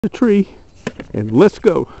The tree, and let's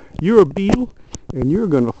go. You're a beetle, and you're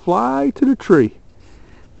going to fly to the tree.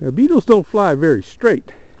 Now, beetles don't fly very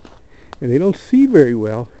straight, and they don't see very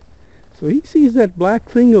well. So he sees that black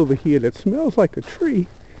thing over here that smells like a tree,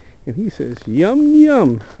 and he says, yum,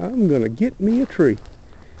 yum, I'm going to get me a tree.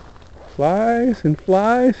 Flies and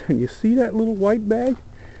flies, and you see that little white bag?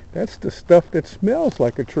 That's the stuff that smells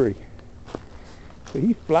like a tree. So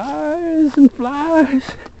he flies and flies,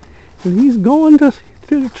 and he's going to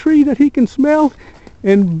the tree that he can smell,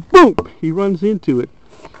 and boom, he runs into it.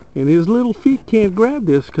 And his little feet can't grab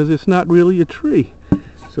this because it's not really a tree.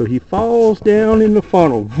 So he falls down in the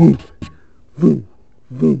funnel, boom, boom,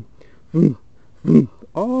 boom, boom, boom,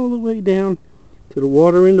 all the way down to the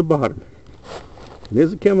water in the bottom. And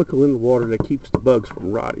there's a chemical in the water that keeps the bugs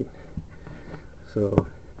from rotting. So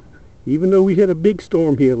even though we had a big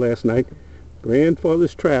storm here last night,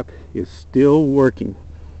 Grandfather's trap is still working.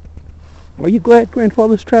 Are you glad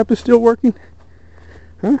Grandfather's trap is still working?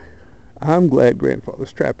 Huh? I'm glad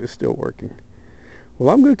Grandfather's trap is still working. Well,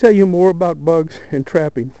 I'm going to tell you more about bugs and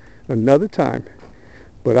trapping another time.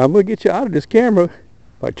 But I'm going to get you out of this camera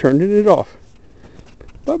by turning it off.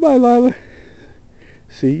 Bye-bye, Lila.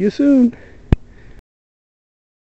 See you soon.